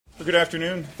Well, good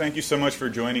afternoon. Thank you so much for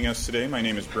joining us today. My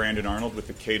name is Brandon Arnold with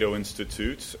the Cato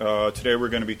Institute. Today we're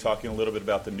going to be talking a little bit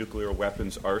about the nuclear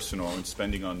weapons arsenal and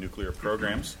spending on nuclear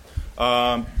programs.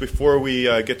 Before we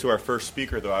get to our first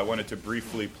speaker, though, I wanted to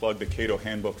briefly plug the Cato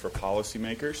Handbook for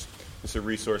Policymakers. It's a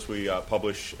resource we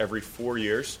publish every 4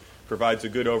 years. Provides a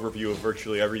good overview of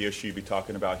virtually every issue you'll be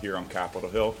talking about here on Capitol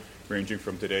Hill, ranging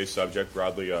from today's subject,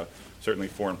 broadly certainly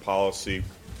foreign policy,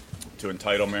 to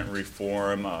entitlement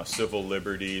reform, civil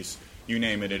liberties, you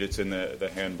name it, it's in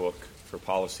the handbook for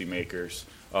policymakers.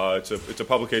 It's a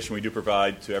publication we do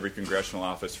provide to every congressional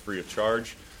office free of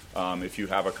charge. If you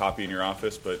have a copy in your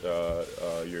office, but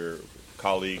your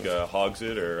colleague hogs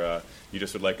it, or you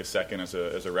just would like a second as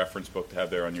a reference book to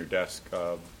have there on your desk,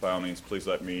 by all means, please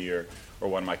let me or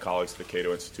one of my colleagues at the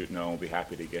Cato Institute know. We'll be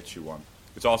happy to get you one.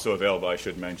 It's also available, I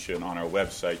should mention, on our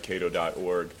website,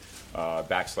 cato.org.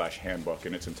 /handbook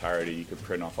in its entirety. You can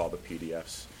print off all the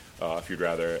PDFs if you'd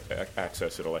rather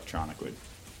access it electronically.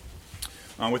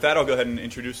 With that, I'll go ahead and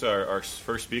introduce our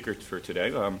first speaker for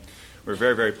today. We're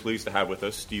very, very pleased to have with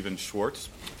us Stephen Schwartz.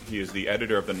 He is the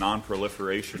editor of the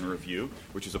Non-Proliferation Review,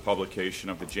 which is a publication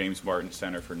of the James Martin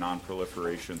Center for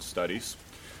Non-Proliferation Studies.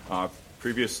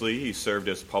 Previously, he served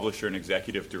as publisher and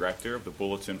executive director of the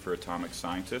Bulletin for Atomic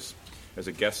Scientists, as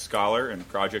a guest scholar and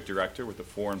project director with the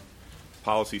Foreign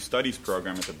Policy Studies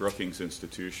program at the Brookings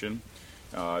Institution,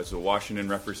 as a Washington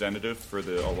representative for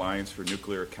the Alliance for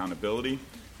Nuclear Accountability,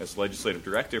 as legislative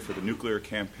director for the nuclear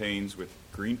campaigns with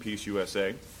Greenpeace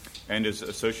USA, and as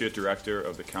associate director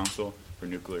of the Council for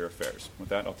Nuclear Affairs. With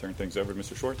that, I'll turn things over to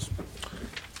Mr. Schwartz.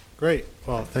 Great.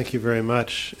 Well, thank you very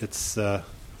much. It's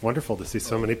wonderful to see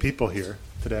so many people here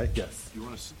today. Yes. You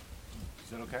want to? Is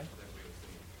that okay?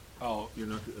 Oh, you're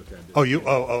not okay. Oh, you. Yeah,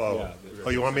 oh,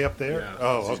 you want me up there? Yeah,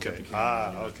 oh, okay. Okay.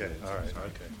 All right.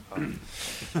 Okay.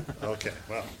 Okay.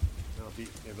 Well, I'll be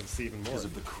able to see even more because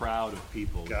of the crowd of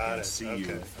people. Got it. See you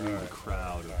through the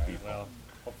crowd of people. Well,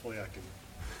 hopefully I can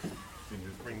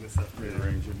bring this up.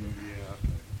 Rearrange it.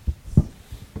 Yeah. All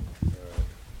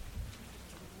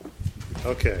right.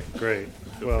 Okay. Great.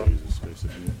 Well.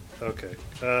 Okay.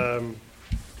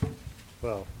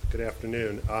 Well. Good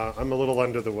afternoon. I'm a little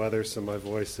under the weather, so my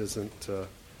voice isn't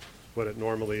what it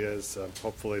normally is.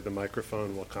 Hopefully the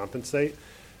microphone will compensate.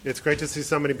 It's great to see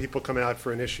so many people come out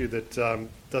for an issue that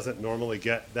doesn't normally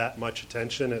get that much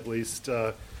attention, at least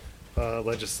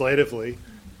legislatively.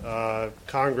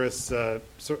 Congress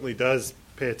certainly does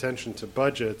pay attention to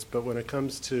budgets, but when it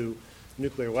comes to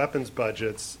nuclear weapons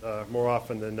budgets, more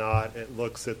often than not, it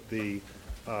looks at the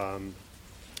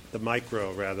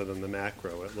micro rather than the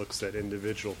macro. It looks at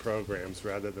individual programs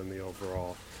rather than the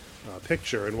overall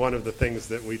picture. And one of the things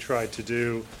that we tried to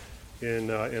do in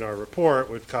our report,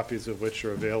 with copies of which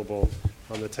are available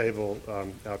on the table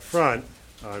out front,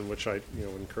 which I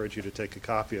would encourage you to take a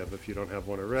copy of if you don't have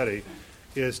one already,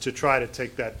 is to try to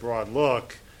take that broad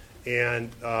look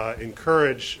and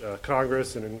encourage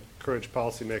Congress and encourage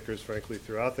policymakers, frankly,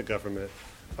 throughout the government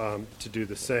to do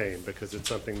the same, because it's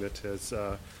something that has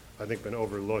I think been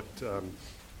overlooked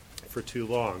for too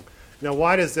long. Now,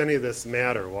 why does any of this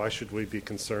matter? Why should we be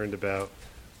concerned about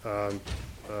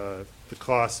the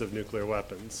costs of nuclear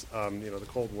weapons? The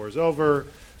Cold War's over,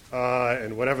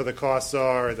 and whatever the costs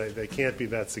are, they can't be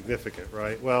that significant,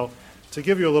 right? Well, to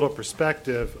give you a little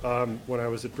perspective, when I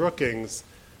was at Brookings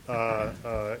in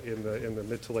the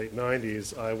mid to late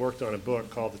 90s, I worked on a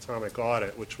book called Atomic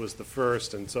Audit, which was the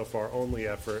first and so far only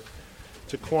effort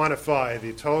to quantify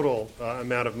the total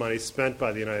amount of money spent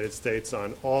by the United States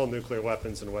on all nuclear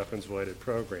weapons and weapons-related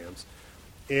programs.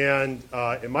 And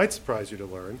it might surprise you to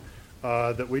learn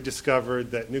that we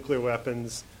discovered that nuclear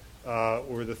weapons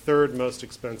were the third most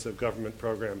expensive government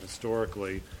program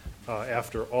historically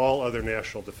after all other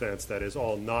national defense, that is,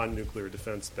 all non-nuclear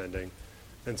defense spending,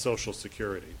 and Social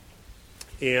Security.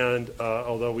 And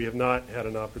although we have not had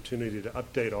an opportunity to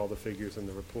update all the figures in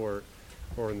the report,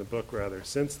 or in the book rather,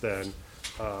 since then,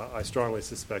 I strongly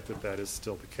suspect that is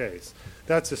still the case.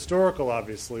 That's historical,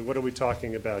 obviously. What are we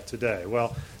talking about today?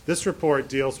 Well, this report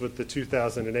deals with the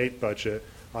 2008 budget.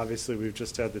 Obviously, we've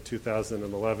just had the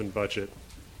 2011 budget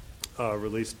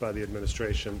released by the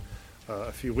administration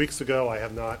a few weeks ago. I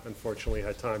have not, unfortunately,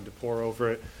 had time to pore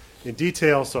over it in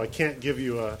detail, so I can't give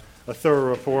you a thorough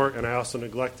report, and I also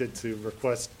neglected to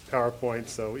request PowerPoint,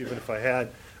 so even if I had,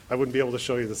 I wouldn't be able to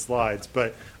show you the slides,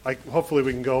 but hopefully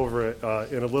we can go over it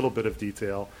in a little bit of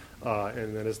detail,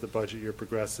 and then as the budget year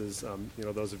progresses,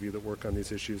 those of you that work on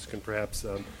these issues can perhaps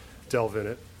delve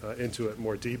into it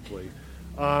more deeply.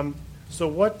 So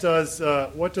what does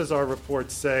our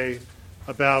report say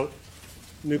about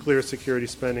nuclear security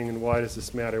spending, and why does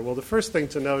this matter? Well, the first thing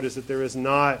to note is that there is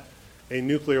not a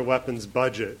nuclear weapons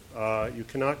budget. You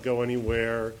cannot go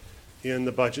anywhere in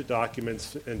the budget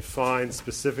documents and find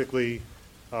specifically,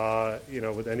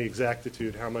 with any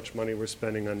exactitude how much money we're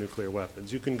spending on nuclear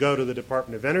weapons. You can go to the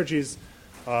Department of Energy's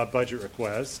budget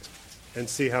request and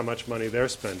see how much money they're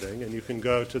spending, and you can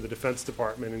go to the Defense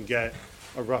Department and get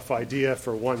a rough idea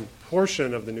for one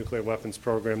portion of the nuclear weapons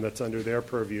program that's under their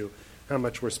purview, how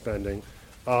much we're spending.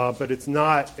 But it's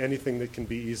not anything that can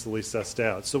be easily sussed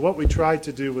out. So what we tried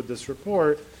to do with this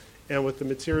report and with the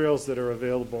materials that are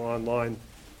available online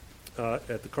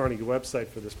at the Carnegie website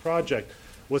for this project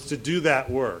was to do that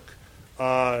work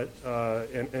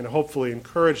and hopefully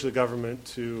encourage the government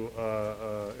to,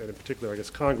 and in particular, I guess,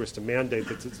 Congress, to mandate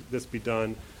that this be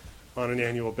done on an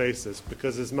annual basis.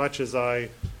 Because as much as I,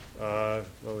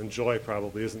 enjoy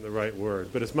probably isn't the right word,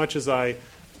 but as much as I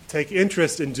take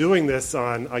interest in doing this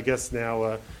on, I guess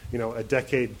now, a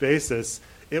decade basis,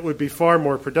 it would be far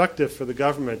more productive for the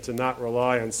government to not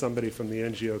rely on somebody from the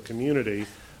NGO community,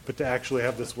 but to actually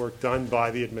have this work done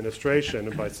by the administration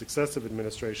and by successive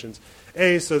administrations,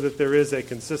 A, so that there is a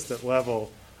consistent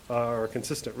level or a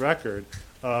consistent record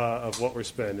of what we're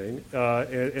spending,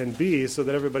 and B, so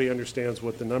that everybody understands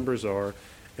what the numbers are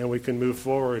and we can move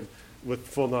forward with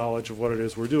full knowledge of what it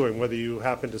is we're doing, whether you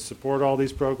happen to support all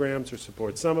these programs or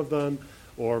support some of them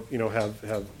or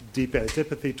have deep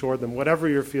antipathy toward them, whatever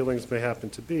your feelings may happen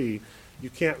to be, you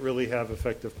can't really have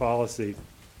effective policy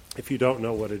if you don't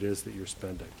know what it is that you're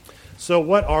spending. So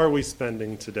what are we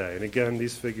spending today? And again,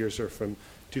 these figures are from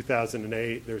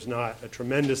 2008. There's not a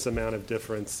tremendous amount of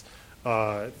difference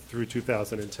through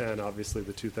 2010. Obviously,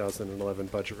 the 2011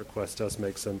 budget request does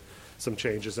make some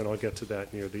changes, and I'll get to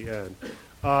that near the end.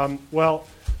 Well,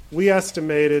 we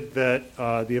estimated that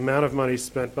the amount of money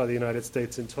spent by the United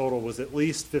States in total was at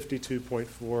least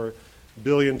 $52.4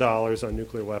 billion on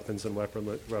nuclear weapons and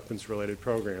weapons-related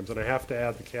programs. And I have to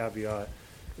add the caveat,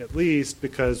 at least,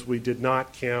 because we did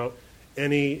not count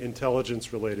any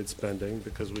intelligence-related spending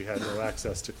because we had no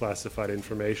access to classified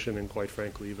information, and quite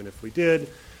frankly, even if we did,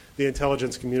 the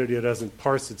intelligence community doesn't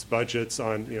parse its budgets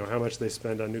on how much they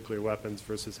spend on nuclear weapons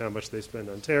versus how much they spend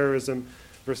on terrorism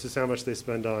versus how much they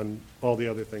spend on all the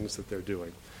other things that they're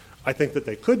doing. I think that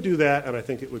they could do that, and I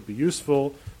think it would be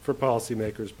useful for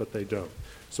policymakers, but they don't.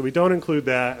 So we don't include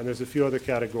that, and there's a few other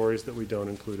categories that we don't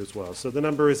include as well. So the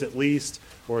number is at least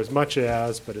or as much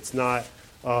as, but it's not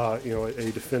a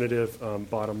definitive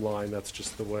bottom line. That's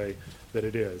just the way that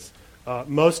it is.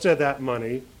 Most of that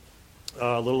money,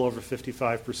 a little over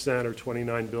 55% or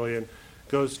 $29 billion,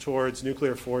 goes towards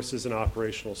nuclear forces and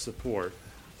operational support.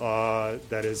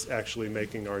 That is actually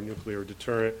making our nuclear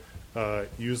deterrent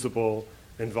usable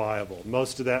and viable.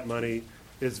 Most of that money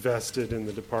is vested in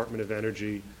the Department of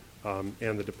Energy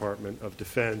and the Department of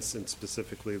Defense, and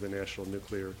specifically the National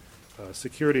Nuclear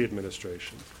Security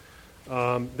Administration.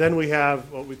 Then we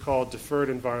have what we call deferred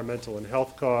environmental and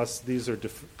health costs. These are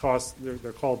costs,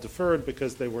 they're called deferred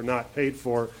because they were not paid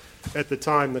for at the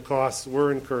time the costs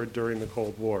were incurred during the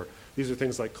Cold War. These are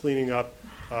things like cleaning up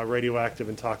radioactive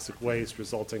and toxic waste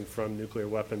resulting from nuclear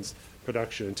weapons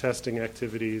production and testing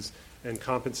activities, and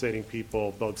compensating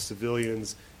people, both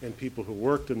civilians and people who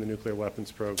worked in the nuclear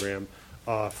weapons program,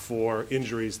 for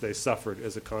injuries they suffered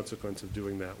as a consequence of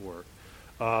doing that work.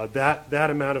 That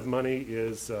amount of money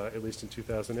is, at least in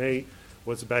 2008,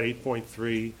 was about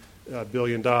 $8.3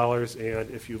 billion.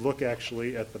 And if you look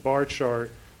actually at the bar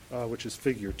chart, which is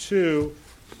figure 2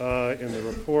 in the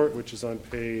report, which is on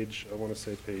page, I want to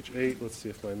say page 8. Let's see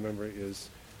if my memory is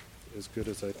as good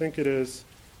as I think it is.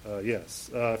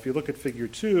 Yes. If you look at figure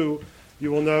 2,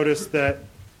 you will notice that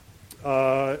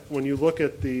when you look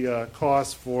at the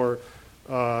costs for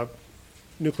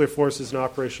nuclear forces and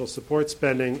operational support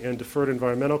spending and deferred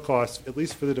environmental costs, at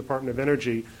least for the Department of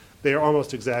Energy, they are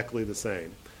almost exactly the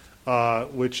same,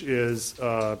 which is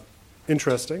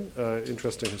interesting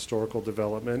historical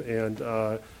development,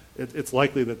 and it's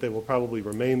likely that they will probably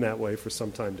remain that way for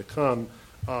some time to come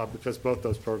because both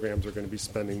those programs are going to be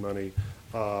spending money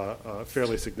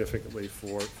fairly significantly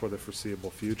for the foreseeable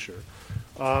future.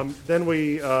 Then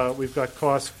we've got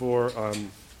costs for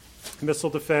missile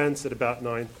defense at about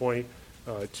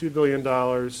 $9.2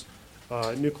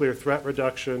 billion, nuclear threat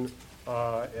reduction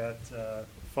at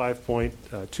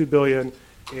 $5.2 billion,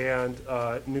 and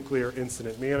nuclear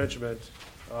incident management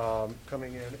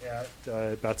coming in at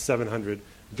about $700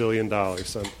 billion.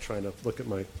 So I'm trying to look at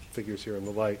my figures here in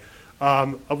the light.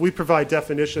 We provide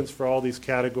definitions for all these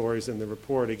categories in the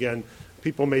report. Again,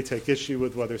 people may take issue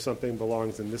with whether something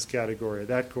belongs in this category or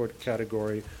that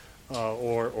category,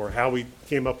 or how we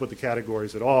came up with the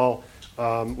categories at all.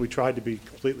 We tried to be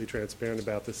completely transparent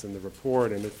about this in the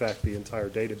report, and in fact, the entire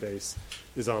database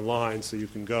is online, so you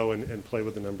can go and play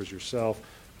with the numbers yourself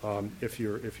if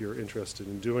you're interested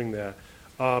in doing that.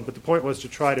 But the point was to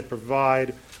try to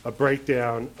provide a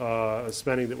breakdown of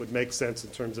spending that would make sense in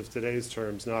terms of today's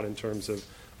terms, not in terms of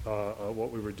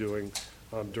what we were doing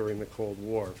during the Cold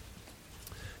War.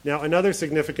 Now, another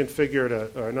significant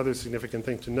another significant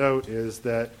thing to note is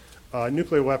that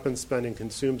nuclear weapons spending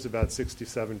consumes about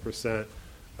 67%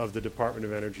 of the Department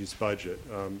of Energy's budget.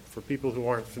 For people who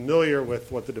aren't familiar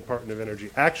with what the Department of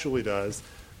Energy actually does,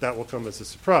 that will come as a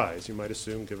surprise. You might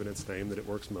assume, given its name, that it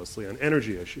works mostly on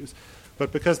energy issues.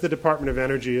 But because the Department of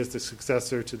Energy is the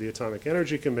successor to the Atomic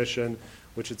Energy Commission,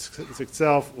 which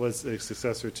itself was a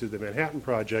successor to the Manhattan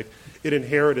Project, it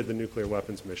inherited the nuclear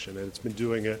weapons mission, and it's been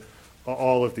doing it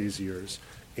all of these years.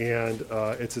 And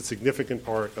it's a significant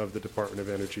part of the Department of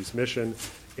Energy's mission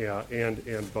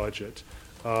and budget.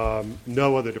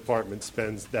 No other department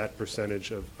spends that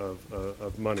percentage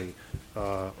of money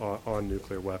on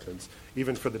nuclear weapons.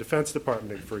 Even for the Defense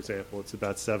Department, for example, it's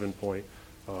about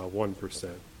 7.1%.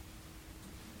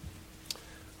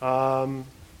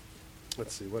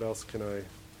 Let's see, what else can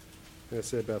I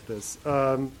say about this?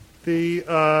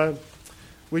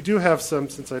 We do have some,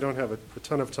 since I don't have a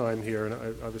ton of time here, and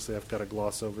obviously I've got to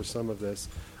gloss over some of this.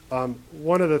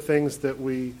 One of the things that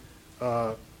we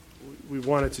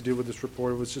wanted to do with this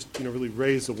report was just really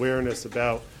raise awareness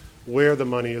about where the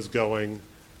money is going,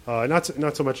 not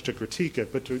so much to critique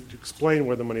it, but to explain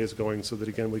where the money is going so that,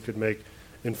 again, we could make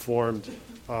informed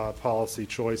policy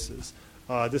choices.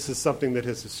 This is something that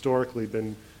has historically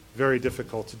been very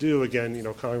difficult to do. Again,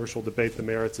 Congress will debate the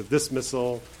merits of this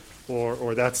missile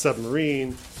or that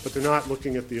submarine, but they're not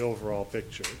looking at the overall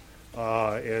picture.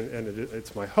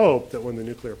 It's my hope that when the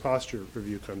nuclear posture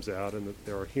review comes out and that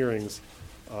there are hearings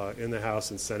in the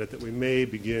House and Senate, that we may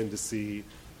begin to see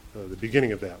the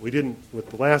beginning of that. We didn't with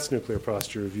the last nuclear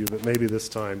posture review, but maybe this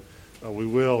time we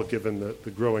will, given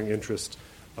the growing interest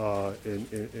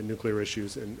in nuclear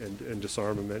issues and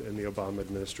disarmament and the Obama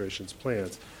administration's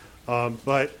plans.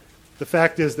 But the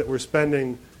fact is that we're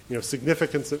spending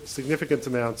significant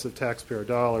amounts of taxpayer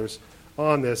dollars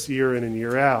on this year in and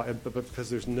year out, but because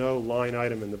there's no line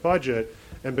item in the budget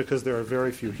and because there are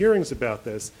very few hearings about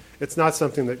this, it's not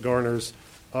something that garners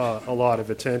a lot of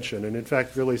attention. And in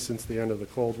fact, really since the end of the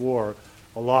Cold War,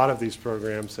 a lot of these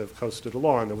programs have coasted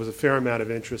along. There was a fair amount of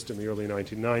interest in the early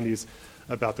 1990s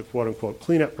about the quote-unquote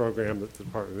cleanup program that the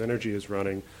Department of Energy is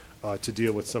running to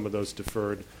deal with some of those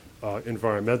deferred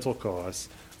environmental costs.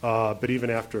 But even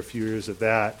after a few years of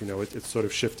that, it's sort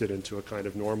of shifted into a kind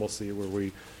of normalcy where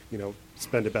we,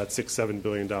 spend about $6-7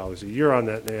 billion a year on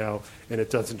that now, and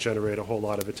it doesn't generate a whole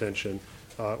lot of attention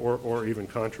or even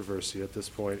controversy at this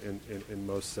point in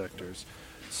most sectors.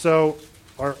 So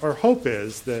our hope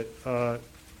is that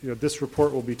this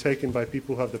report will be taken by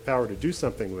people who have the power to do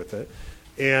something with it,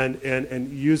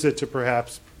 and use it to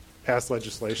perhaps pass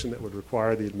legislation that would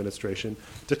require the administration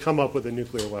to come up with a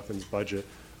nuclear weapons budget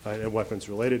and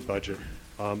weapons-related budget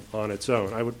on its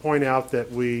own. I would point out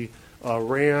that we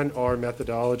ran our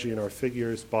methodology and our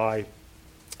figures by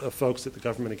folks at the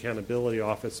Government Accountability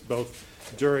Office, both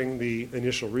during the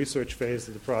initial research phase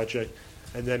of the project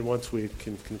and then once we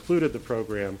concluded the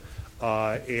program.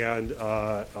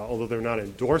 Although they're not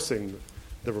endorsing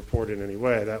the report in any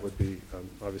way, that would be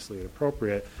obviously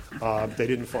inappropriate, they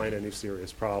didn't find any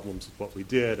serious problems with what we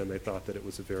did, and they thought that it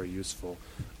was a very useful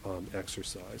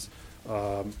exercise.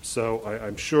 So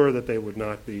I'm sure that they would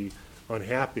not be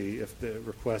unhappy if the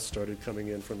requests started coming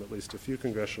in from at least a few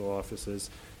congressional offices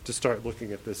to start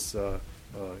looking at this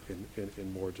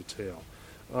in more detail.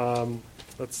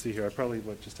 Let's see here. I probably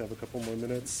would just have a couple more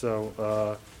minutes.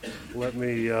 So let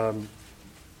me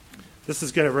this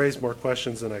is going to raise more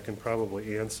questions than I can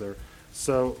probably answer.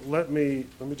 So let me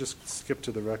just skip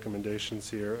to the recommendations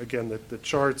here. Again, the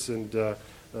charts and the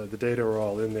data are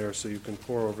all in there, so you can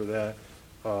pore over that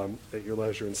at your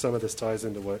leisure. And some of this ties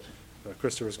into what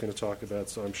Christopher is going to talk about,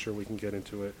 so I'm sure we can get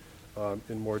into it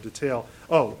in more detail.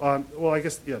 Well, I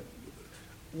guess, yeah.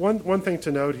 One thing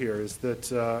to note here is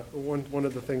that one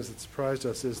of the things that surprised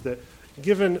us is that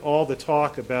given all the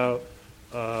talk about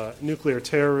nuclear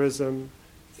terrorism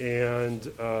and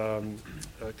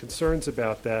concerns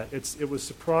about that, it was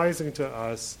surprising to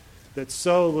us that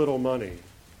so little money,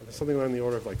 something on the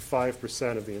order of like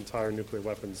 5% of the entire nuclear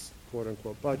weapons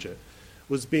quote-unquote budget,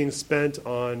 was being spent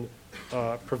on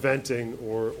preventing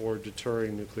or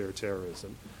deterring nuclear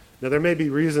terrorism. Now, there may be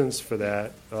reasons for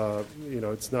that.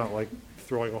 It's not like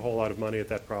throwing a whole lot of money at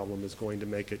that problem is going to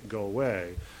make it go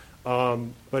away.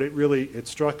 But it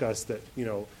struck us that,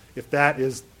 if that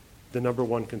is the number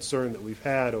one concern that we've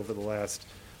had over the last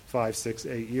 5, 6,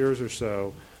 8 years or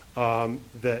so,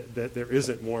 that there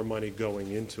isn't more money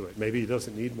going into it. Maybe it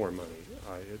doesn't need more money.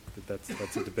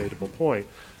 That's a debatable point.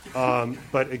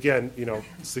 But again,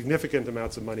 significant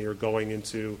amounts of money are going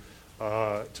into,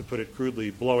 to put it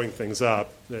crudely, blowing things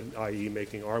up, i.e.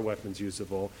 making our weapons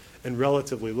usable, and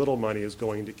relatively little money is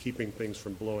going into keeping things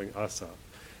from blowing us up.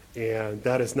 And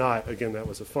that is not, again, that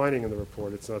was a finding in the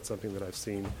report. It's not something that I've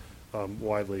seen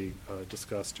widely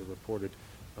discussed or reported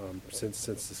since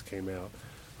this came out.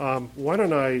 Why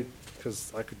don't I,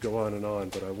 because I could go on,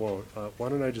 but I won't, why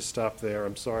don't I just stop there?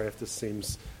 I'm sorry if this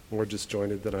seems more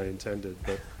disjointed than I intended,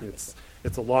 but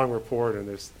it's a long report and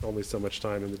there's only so much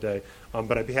time in the day.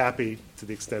 But I'd be happy, to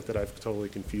the extent that I've totally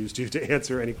confused you, to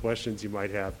answer any questions you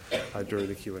might have during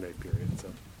the Q&A period. So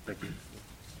thank you.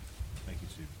 Thank you,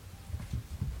 Steve.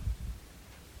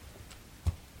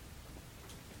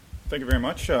 Thank you very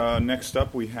much. Next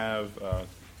up, we have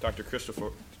Dr.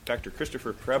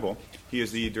 Christopher Preble. He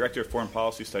is the Director of Foreign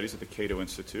Policy Studies at the Cato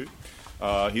Institute.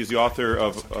 He's the author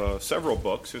of several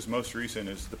books. His most recent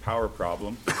is The Power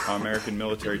Problem: How American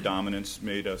Military Dominance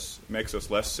Makes Us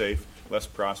Less Safe, Less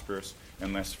Prosperous,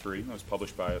 and Less Free. It was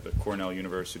published by the Cornell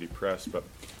University Press, but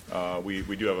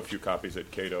we do have a few copies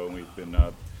at Cato, and we've been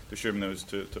distributing those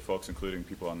to folks, including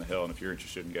people on the Hill. And if you're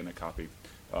interested in getting a copy, you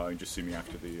can just see me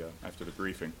after the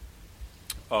briefing.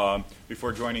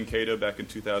 Before joining Cato back in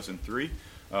 2003,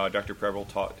 Dr. Preble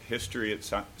taught history at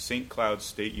St. Cloud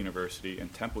State University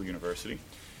and Temple University.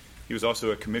 He was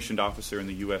also a commissioned officer in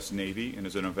the U.S. Navy and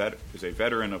is a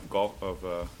veteran of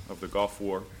the Gulf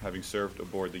War, having served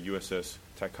aboard the USS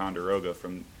Ticonderoga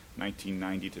from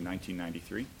 1990 to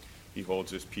 1993. He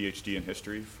holds his Ph.D. in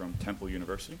history from Temple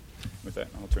University. With that,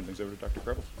 I'll turn things over to Dr.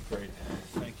 Preble. Great.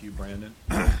 Thank you, Brandon.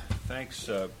 Thanks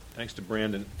to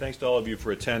Brandon. Thanks to all of you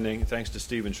for attending. Thanks to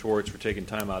Stephen Schwartz for taking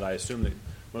time out. I assume that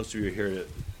most of you are here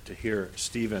to hear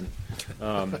Stephen.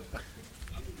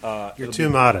 You're too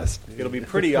modest. It'll be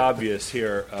pretty obvious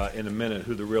here in a minute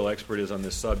who the real expert is on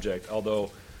this subject,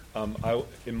 although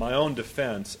in my own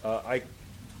defense, I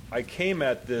came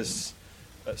at this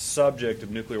subject of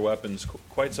nuclear weapons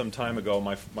quite some time ago.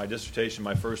 My dissertation,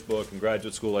 my first book in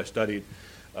graduate school, I studied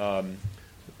the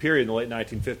period in the late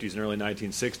 1950s and early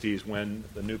 1960s when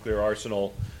the nuclear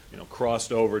arsenal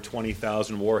crossed over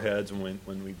 20,000 warheads, and when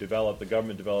the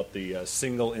government developed the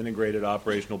single integrated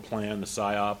operational plan, the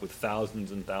SIOP, with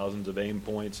thousands and thousands of aim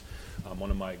points.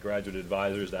 One of my graduate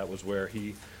advisors, that was where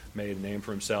he made a name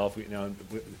for himself.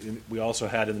 We also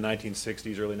had in the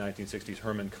 1960s, early 1960s,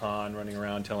 Herman Kahn running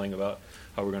around telling about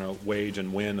how we're going to wage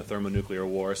and win a thermonuclear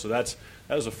war. So that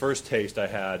was the first taste I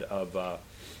had of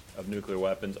nuclear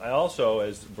weapons. I also,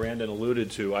 as Brandon alluded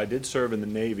to, I did serve in the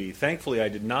Navy. Thankfully, I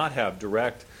did not have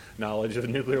direct knowledge of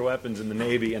nuclear weapons in the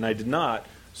Navy, and I did not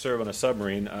serve on a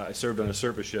submarine. I served on a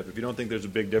surface ship. If you don't think there's a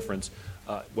big difference,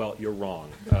 well, you're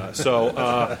wrong.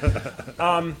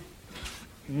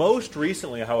 Most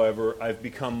recently, however, I've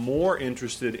become more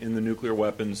interested in the nuclear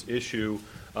weapons issue,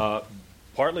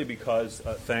 partly because,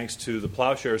 thanks to the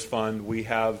Plowshares Fund, we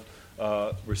have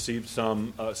received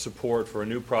some support for a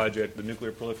new project, the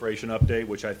Nuclear Proliferation Update,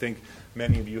 which I think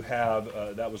many of you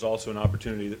have. That was also an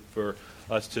opportunity for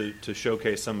us to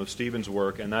showcase some of Stephen's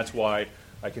work, and that's why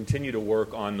I continue to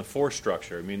work on the force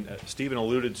structure. I mean, Stephen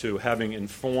alluded to having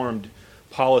informed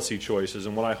policy choices,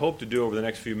 and what I hope to do over the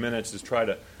next few minutes is try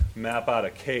to map out a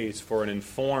case for an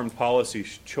informed policy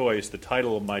choice. The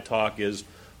title of my talk is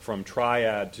From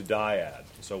Triad to Dyad.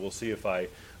 So we'll see if I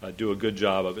do a good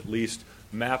job of at least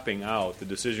mapping out the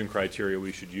decision criteria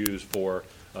we should use for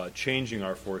changing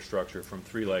our force structure from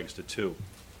 3 legs to 2.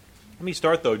 Let me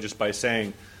start, though, just by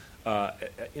saying,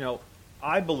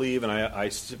 I believe, and I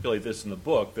stipulate this in the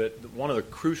book, that one of the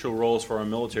crucial roles for our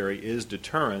military is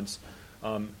deterrence.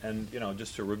 And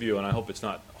just to review, and I hope it's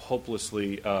not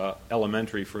hopelessly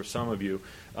elementary for some of you,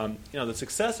 the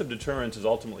success of deterrence is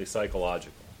ultimately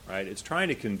psychological, right? It's trying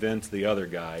to convince the other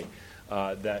guy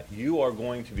that you are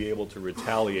going to be able to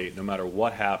retaliate no matter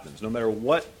what happens, no matter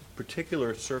what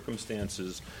particular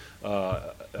circumstances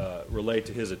relate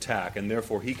to his attack, and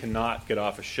therefore he cannot get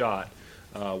off a shot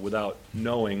without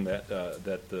knowing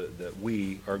that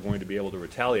we are going to be able to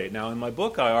retaliate. Now, in my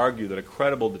book, I argue that a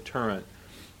credible deterrent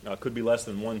could be less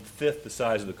than 1/5 the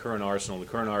size of the current arsenal. The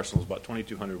current arsenal is about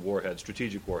 2,200 warheads,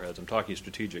 strategic warheads. I'm talking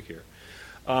strategic here.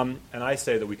 And I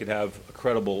say that we could have a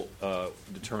credible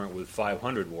deterrent with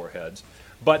 500 warheads.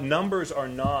 But numbers are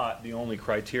not the only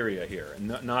criteria here,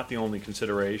 and not the only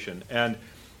consideration. And,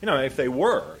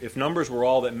 if numbers were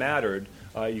all that mattered,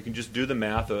 you can just do the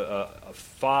math.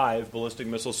 5 ballistic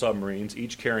missile submarines,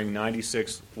 each carrying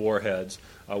 96 warheads,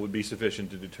 would be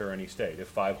sufficient to deter any state. If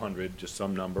 500, just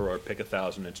some number, or pick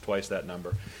 1,000, it's twice that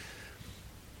number.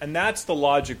 And that's the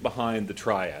logic behind the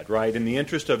triad, right? In the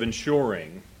interest of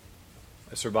ensuring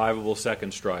a survivable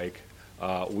second strike,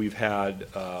 we've had,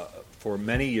 for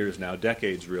many years now,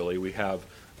 decades really, we have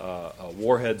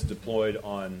warheads deployed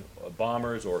on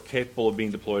bombers or capable of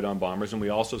being deployed on bombers, and we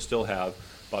also still have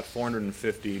about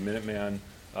 450 Minuteman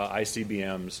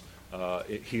ICBMs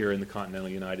here in the continental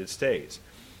United States.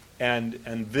 And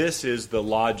this is the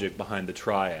logic behind the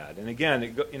triad. And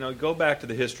again, go back to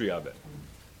the history of it.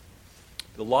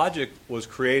 The logic was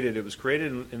created, it was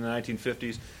created in the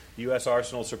 1950s. The U.S.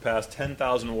 arsenal surpassed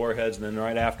 10,000 warheads, and then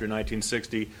right after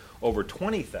 1960, over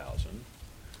 20,000.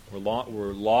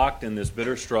 We're locked in this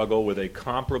bitter struggle with a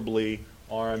comparably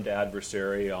armed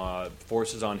adversary,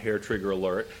 forces on hair trigger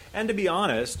alert. And to be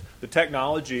honest, the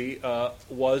technology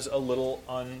was a little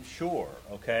unsure,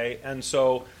 okay? And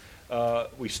so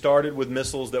we started with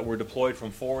missiles that were deployed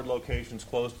from forward locations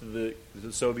close to the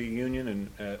Soviet Union,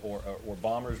 or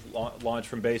bombers launched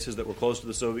from bases that were close to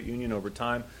the Soviet Union. Over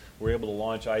time, we were able to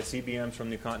launch ICBMs from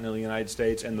the continental United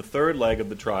States. And the third leg of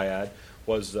the triad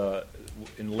was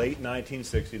in late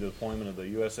 1960, the deployment of the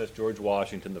USS George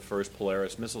Washington, the first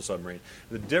Polaris missile submarine.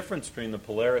 The difference between the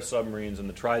Polaris submarines and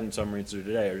the Trident submarines of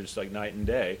today are just like night and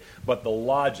day, but the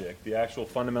logic, the actual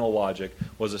fundamental logic,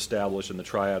 was established, and the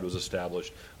triad was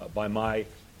established by my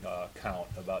count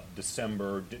about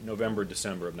November,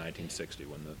 December of 1960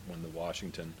 when the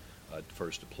Washington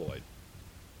first deployed.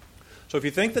 So if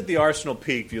you think that the arsenal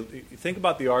peaked, you think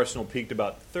about the arsenal peaked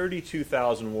about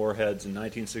 32,000 warheads in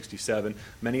 1967.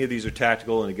 Many of these are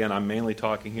tactical, and again, I'm mainly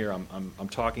talking here. I'm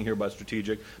talking here about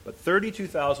strategic, but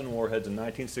 32,000 warheads in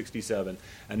 1967,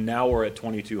 and now we're at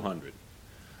 2,200,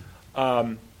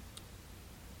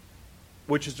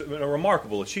 which is a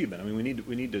remarkable achievement. I mean,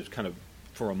 we need to kind of,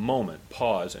 for a moment,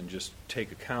 pause and just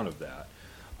take account of that.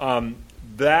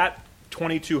 That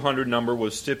 2,200 number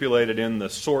was stipulated in the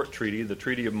SORT Treaty, the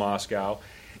Treaty of Moscow,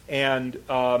 and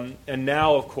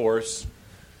now, of course,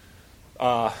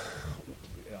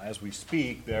 as we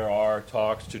speak, there are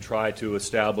talks to try to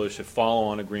establish a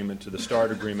follow-on agreement to the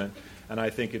START agreement, and I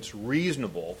think it's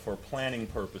reasonable for planning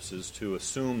purposes to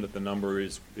assume that the number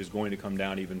is going to come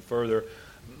down even further.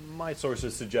 My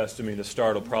sources suggest to me the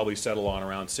START will probably settle on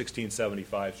around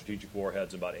 1,675 strategic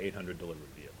warheads and about 800 delivery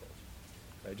vehicles.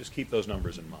 Okay, just keep those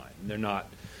numbers in mind. And they're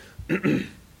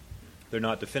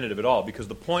not definitive at all, because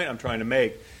the point I'm trying to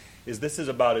make is this is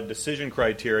about a decision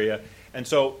criteria. And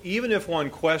so even if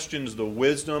one questions the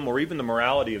wisdom or even the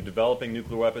morality of developing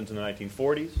nuclear weapons in the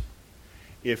 1940s,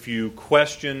 if you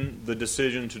question the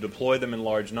decision to deploy them in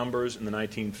large numbers in the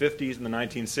 1950s and the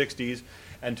 1960s,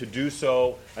 and to do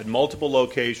so at multiple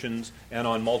locations and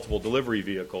on multiple delivery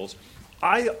vehicles,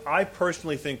 I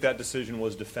personally think that decision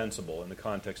was defensible in the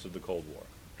context of the Cold War.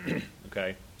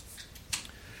 Okay?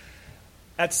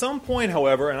 At some point,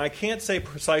 however, and I can't say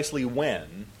precisely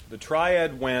when, the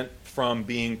triad went from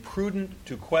being prudent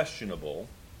to questionable,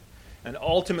 and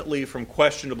ultimately from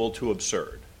questionable to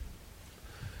absurd.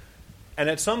 And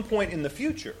at some point in the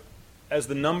future, as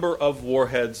the number of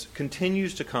warheads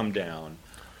continues to come down,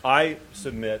 I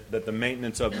submit that the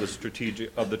maintenance of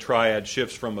the triad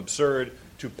shifts from absurd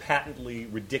to patently,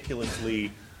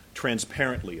 ridiculously,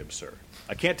 transparently absurd.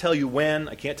 I can't tell you when,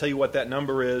 I can't tell you what that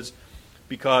number is,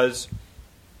 because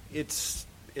it's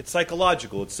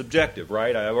psychological, it's subjective,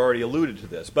 right? I've already alluded to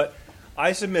this. But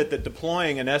I submit that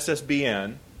deploying an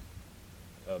SSBN,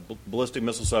 ballistic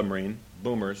missile submarine,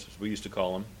 boomers, as we used to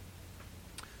call them,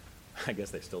 I guess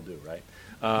they still do,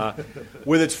 right?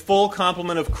 With its full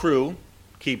complement of crew,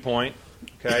 key point,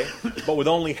 okay, but with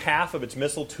only half of its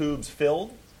missile tubes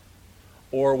filled,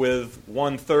 or with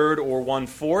 1/3 or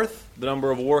 1/4 the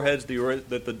number of warheads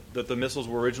that the missiles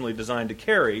were originally designed to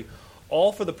carry,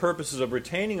 all for the purposes of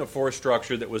retaining a force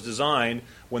structure that was designed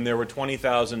when there were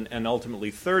 20,000 and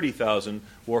ultimately 30,000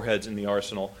 warheads in the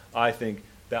arsenal. I think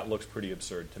that looks pretty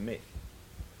absurd to me.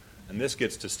 And this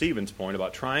gets to Stephen's point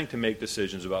about trying to make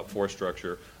decisions about force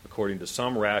structure according to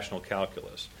some rational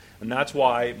calculus. And that's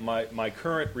why my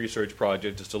current research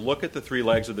project is to look at the three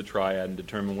legs of the triad and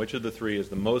determine which of the three is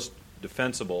the most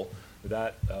defensible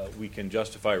that we can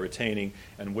justify retaining,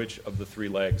 and which of the three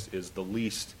legs is the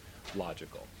least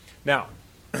logical. Now,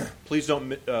 please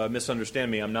don't misunderstand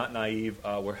me. I'm not naive.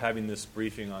 We're having this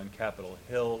briefing on Capitol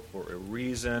Hill for a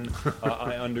reason.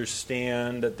 I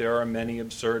understand that there are many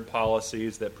absurd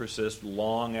policies that persist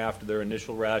long after their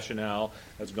initial rationale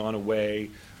has gone away.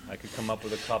 I could come up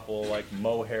with a couple like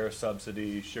mohair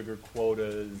subsidies, sugar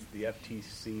quotas, the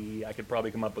FTC. I could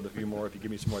probably come up with a few more if you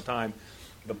give me some more time.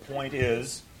 The point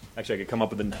is, actually I could come up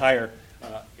with an entire,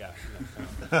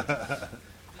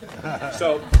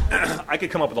 So I could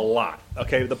come up with a lot.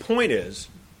 Okay, the point is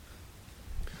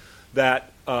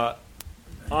that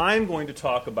I'm going to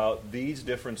talk about these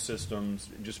different systems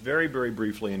just very, very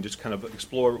briefly and just kind of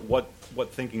explore what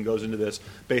thinking goes into this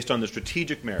based on the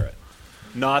strategic merit,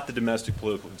 not the domestic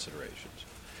political considerations.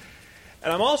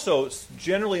 And I'm also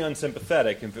generally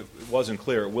unsympathetic, if it wasn't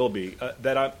clear, it will be,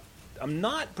 that I'm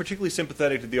not particularly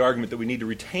sympathetic to the argument that we need to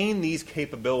retain these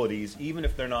capabilities, even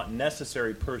if they're not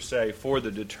necessary per se for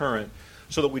the deterrent,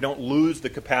 so that we don't lose the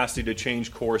capacity to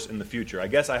change course in the future. I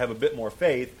guess I have a bit more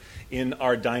faith in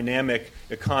our dynamic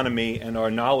economy and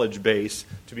our knowledge base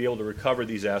to be able to recover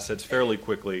these assets fairly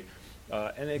quickly.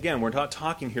 And again, we're not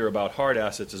talking here about hard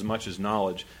assets as much as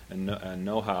knowledge and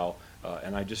know-how.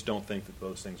 And I just don't think that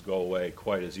those things go away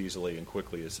quite as easily and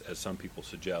quickly as some people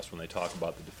suggest when they talk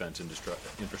about the defense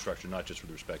infrastructure, not just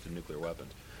with respect to nuclear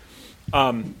weapons.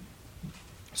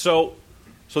 So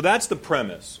that's the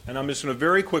premise. And I'm just going to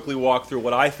very quickly walk through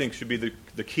what I think should be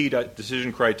the key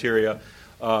decision criteria.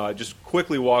 Just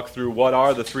quickly walk through what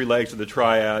are the three legs of the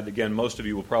triad. Again, most of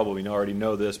you will probably already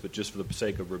know this, but just for the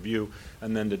sake of review,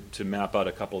 and then to map out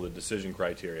a couple of the decision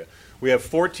criteria. We have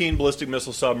 14 ballistic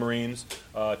missile submarines,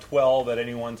 12 at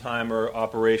any one time are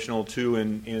operational, 2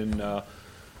 in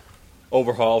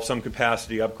overhaul, some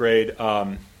capacity upgrade,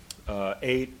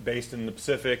 8 based in the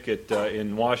Pacific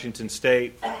in Washington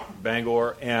State,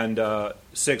 Bangor, and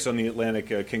 6 on the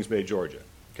Atlantic, Kings Bay, Georgia.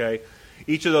 Okay.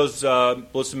 Each of those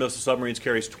ballistic missile submarines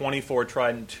carries 24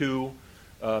 Trident II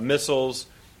missiles.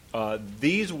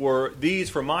 These,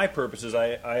 for my purposes,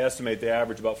 I estimate they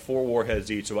average about 4 warheads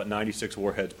each, so about 96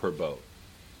 warheads per boat.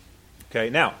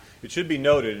 Okay, now, it should be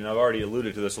noted, and I've already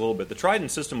alluded to this a little bit, the Trident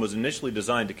system was initially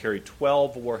designed to carry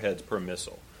 12 warheads per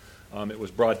missile. It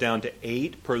was brought down to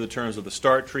 8 per the terms of the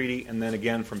START Treaty, and then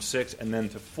again from 6, and then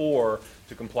to 4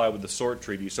 to comply with the SORT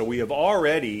Treaty. So we have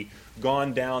already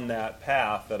gone down that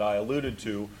path that I alluded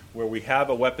to, where we have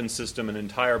a weapon system, an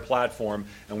entire platform,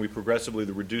 and we progressively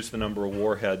reduce the number of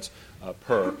warheads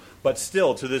per. But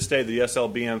still, to this day, the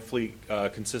SLBM fleet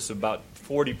consists of about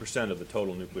 40% of the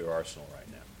total nuclear arsenal right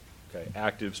now. Okay,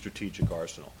 active strategic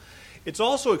arsenal. It's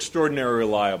also extraordinarily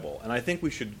reliable, and I think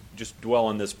we should just dwell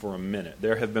on this for a minute.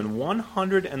 There have been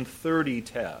 130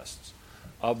 tests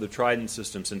of the Trident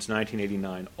system since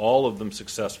 1989, all of them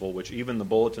successful, which even the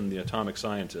Bulletin of the Atomic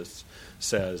Scientists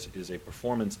says is a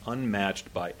performance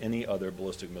unmatched by any other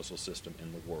ballistic missile system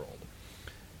in the world.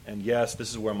 And yes, this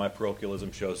is where my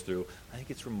parochialism shows through. I think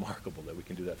it's remarkable that we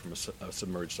can do that from a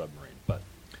submerged submarine, but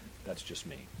that's just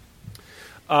me.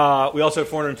 We also have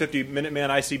 450 Minuteman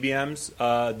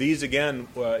ICBMs. These, again,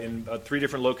 in 3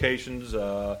 different locations,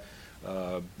 a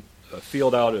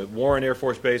field out at Warren Air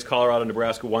Force Base, Colorado,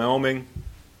 Nebraska, Wyoming,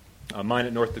 mine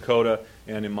at North Dakota,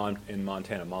 and in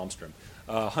Montana, Malmstrom.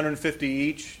 150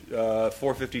 each,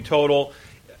 450 total.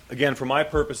 Again, for my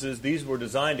purposes, these were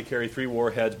designed to carry 3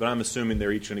 warheads, but I'm assuming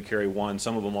they're each going to carry 1.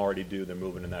 Some of them already do. They're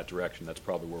moving in that direction. That's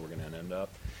probably where we're going to end up.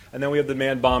 And then we have the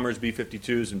manned bombers,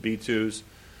 B-52s and B-2s.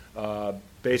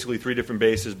 Basically 3 different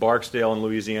bases, Barksdale in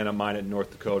Louisiana, mine at North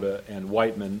Dakota, and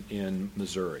Whiteman in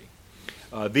Missouri.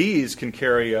 These can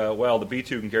carry, the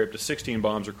B-2 can carry up to 16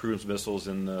 bombs or cruise missiles,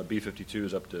 and the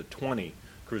B-52s up to 20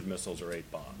 cruise missiles or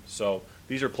 8 bombs. So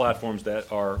these are platforms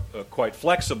that are quite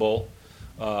flexible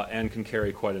and can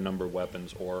carry quite a number of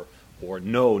weapons or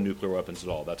no nuclear weapons at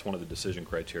all. That's one of the decision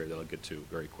criteria that I'll get to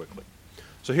very quickly.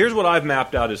 So here's what I've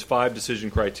mapped out as 5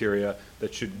 decision criteria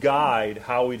that should guide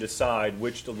how we decide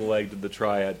which of the legs of the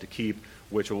triad to keep,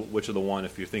 which of the one,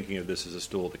 if you're thinking of this as a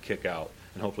stool, to kick out.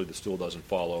 And hopefully the stool doesn't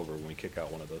fall over when we kick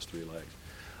out one of those 3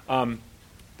 legs.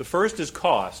 The first is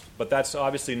cost, but that's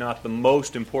obviously not the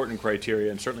most important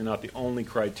criteria and certainly not the only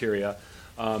criteria.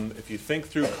 If you think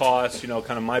through costs,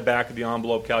 kind of my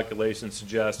back-of-the-envelope calculations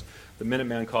suggest the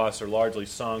Minuteman costs are largely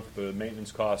sunk, the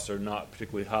maintenance costs are not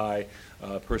particularly high,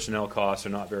 personnel costs are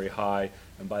not very high,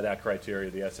 and by that criteria,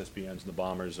 the SSBNs and the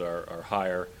bombers are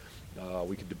higher.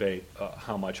 We could debate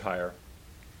how much higher.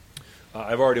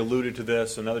 I've already alluded to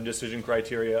this. Another decision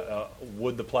criteria,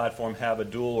 would the platform have a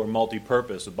dual or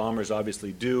multi-purpose? The bombers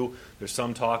obviously do. There's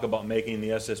some talk about making the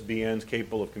SSBNs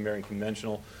capable of carrying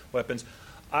conventional weapons.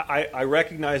 I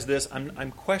recognize this.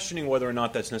 I'm questioning whether or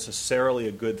not that's necessarily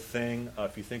a good thing.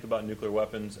 If you think about nuclear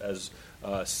weapons as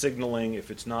signaling,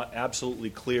 if it's not absolutely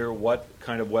clear what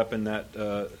kind of weapon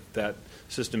that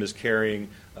system is carrying,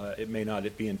 it may not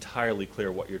be entirely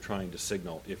clear what you're trying to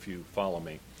signal, if you follow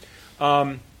me.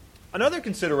 Another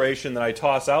consideration that I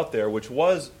toss out there, which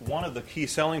was one of the key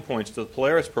selling points to the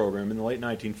Polaris program in the late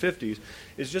 1950s,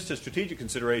 is just a strategic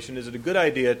consideration. Is it a good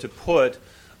idea to put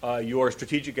your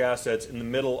strategic assets in the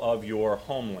middle of your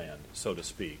homeland, so to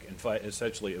speak, and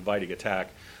essentially inviting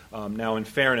attack? Now, in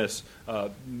fairness,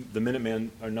 the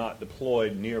Minutemen are not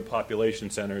deployed near population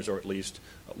centers, or at least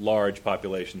large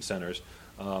population centers,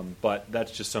 but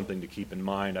that's just something to keep in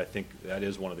mind. I think that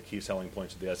is one of the key selling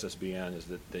points of the SSBN, is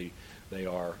that they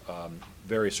are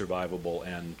very survivable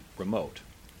and remote.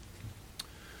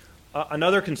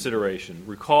 Another consideration,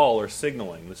 recall or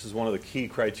signaling. This is one of the key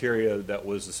criteria that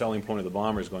was the selling point of the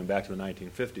bombers going back to the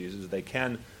 1950s, is they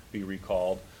can be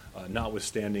recalled,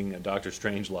 notwithstanding Dr.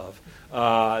 Strangelove.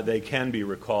 They can be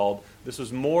recalled. This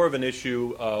was more of an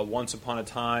issue once upon a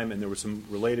time, and there were some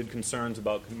related concerns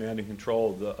about command and control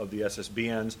of the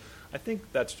SSBNs. I think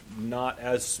that's not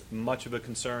as much of a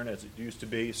concern as it used to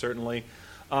be, certainly.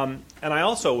 And I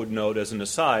also would note, as an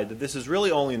aside, that this is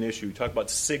really only an issue. You talk about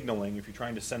signaling if you're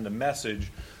trying to send a message,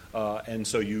 and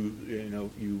so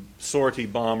you sortie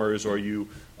bombers or you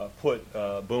put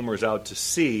boomers out to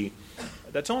sea.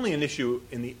 That's only an issue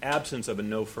in the absence of a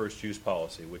no first use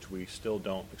policy, which we still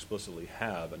don't explicitly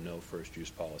have a no first use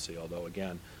policy. Although,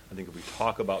 again, I think if we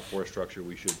talk about force structure,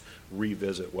 we should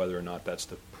revisit whether or not that's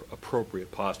the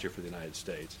appropriate posture for the United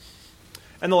States.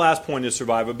 And the last point is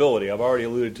survivability. I've already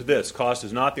alluded to this. Cost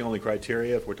is not the only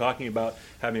criteria. If we're talking about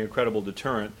having a credible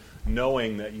deterrent,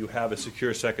 knowing that you have a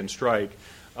secure second strike,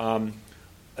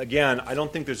 again, I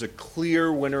don't think there's a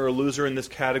clear winner or loser in this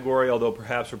category, although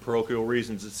perhaps for parochial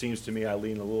reasons it seems to me I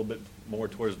lean a little bit more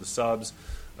towards the subs.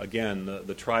 Again,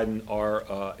 the Trident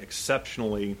are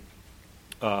exceptionally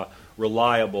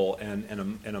reliable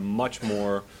and a much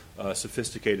more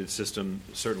sophisticated system,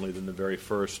 certainly, than the very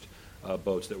first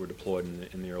boats that were deployed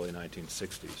in the early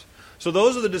 1960s. So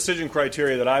those are the decision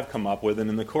criteria that I've come up with, and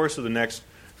in the course of the next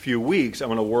few weeks, I'm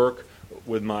going to work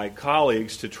with my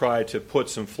colleagues to try to put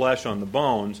some flesh on the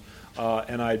bones,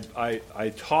 and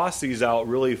I toss these out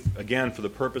really, again, for the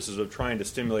purposes of trying to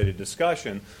stimulate a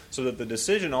discussion so that the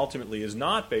decision ultimately is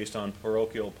not based on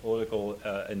parochial, political,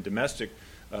 and domestic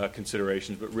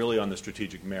considerations, but really on the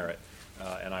strategic merit.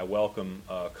 And I welcome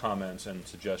comments and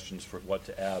suggestions for what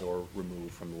to add or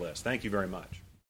remove from the list. Thank you very much.